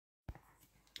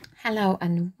Hello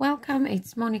and welcome.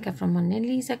 It's Monika from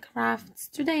Lisa Crafts.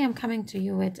 Today I'm coming to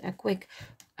you with a quick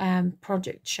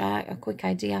project share, a quick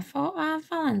idea for a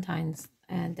Valentine's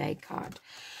Day card.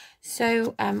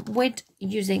 So with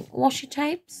using washi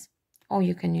tapes, or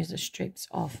you can use the strips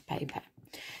of paper.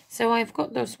 So I've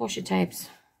got those washi tapes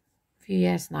a few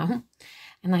years now,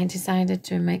 and I decided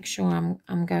to make sure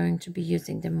I'm going to be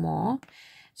using them more.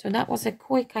 So that was a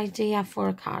quick idea for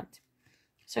a card.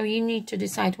 So you need to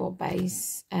decide what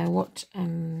base, what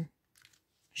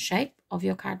shape of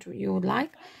your card you would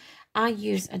like. I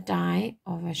use a die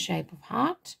of a shape of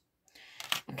heart.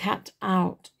 I cut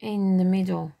out in the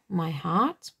middle my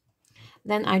heart.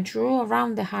 Then I drew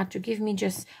around the heart to give me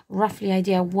just roughly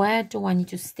idea where do I need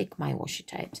to stick my washi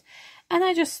tapes. And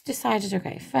I just decided,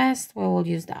 okay, first we will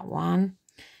use that one.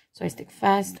 So I stick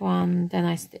first one, then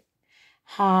I stick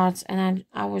heart, and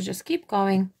I will just keep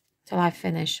going till I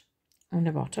finish on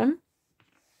the bottom.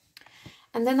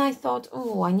 And then I thought,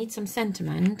 oh, I need some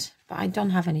sentiment, but I don't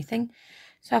have anything.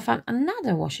 So I found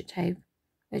another washi tape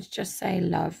which just say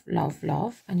love, love,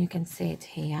 love, and you can see it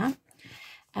here.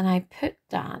 And I put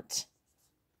that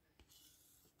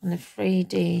on the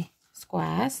 3D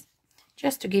squares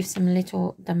just to give some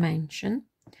little dimension.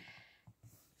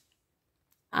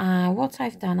 What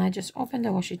I've done, I just opened the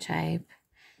washi tape,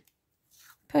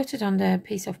 put it on the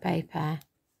piece of paper,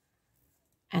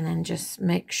 and then just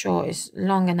make sure it's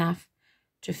long enough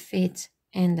to fit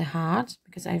in the heart,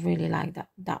 because I really like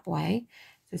that way.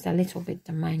 So it's a little bit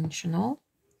dimensional.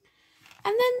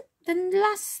 And then the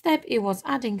last step, it was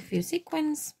adding a few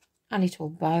sequins, a little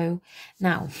bow.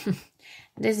 Now,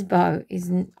 this bow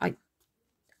isn't,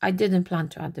 I didn't plan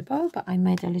to add the bow, but I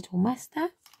made a little mess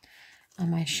there. I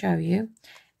might show you.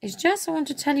 It's just, I want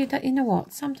to tell you that, you know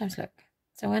what, sometimes look.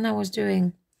 So when I was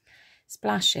doing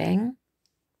splashing,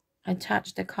 I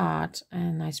touched the card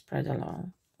and I spread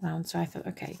along around. So I thought,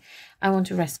 okay, I want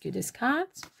to rescue this card.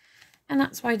 And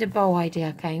that's why the bow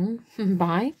idea came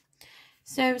by.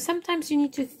 So sometimes you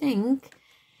need to think,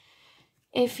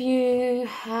 if you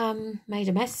made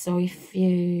a mess, or if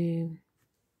you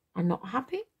are not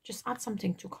happy, just add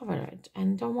something to cover it.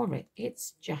 And don't worry,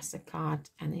 it's just a card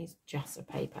and it's just a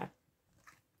paper.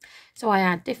 So I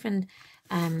add different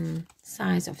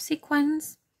size of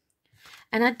sequins.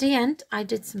 And at the end, I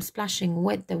did some splashing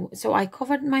with the... So I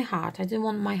covered my heart. I didn't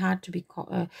want my heart to be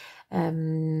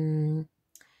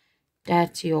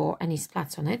dirty or any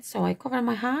splats on it. So I covered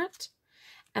my heart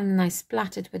and then I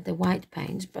splattered with the white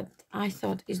paint. But I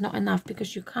thought it's not enough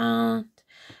because you can't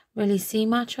really see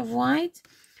much of white.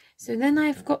 So then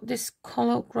I've got this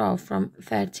Color Grow from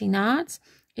 13 Arts.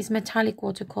 It's metallic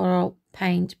watercolor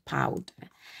paint powder.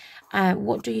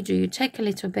 What do? You take a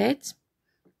little bit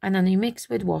and then you mix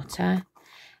with water.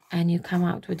 And you come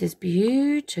out with this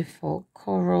beautiful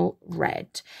coral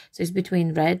red. So it's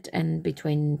between red and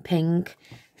between pink.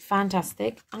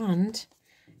 Fantastic. And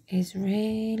it's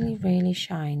really, really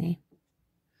shiny.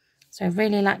 So I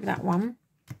really like that one.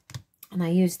 And I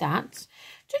use that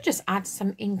to just add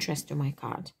some interest to my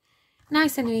card.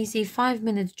 Nice and easy,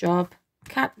 5-minute job.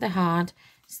 Cut the heart,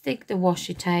 stick the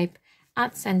washi tape,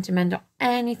 add sentiment or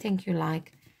anything you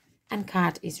like. And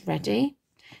card is ready.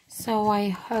 So I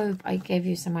hope I gave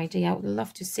you some idea. I would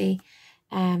love to see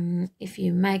if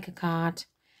you make a card,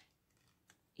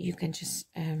 you can just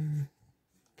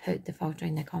put the photo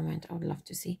in the comment. I would love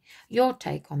to see your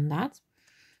take on that.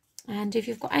 And if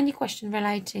you've got any question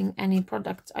relating any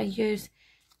products I use,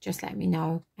 just let me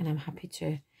know and I'm happy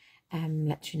to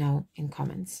let you know in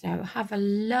comments. So have a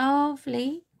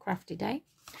lovely crafty day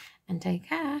and take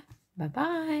care. Bye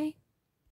bye.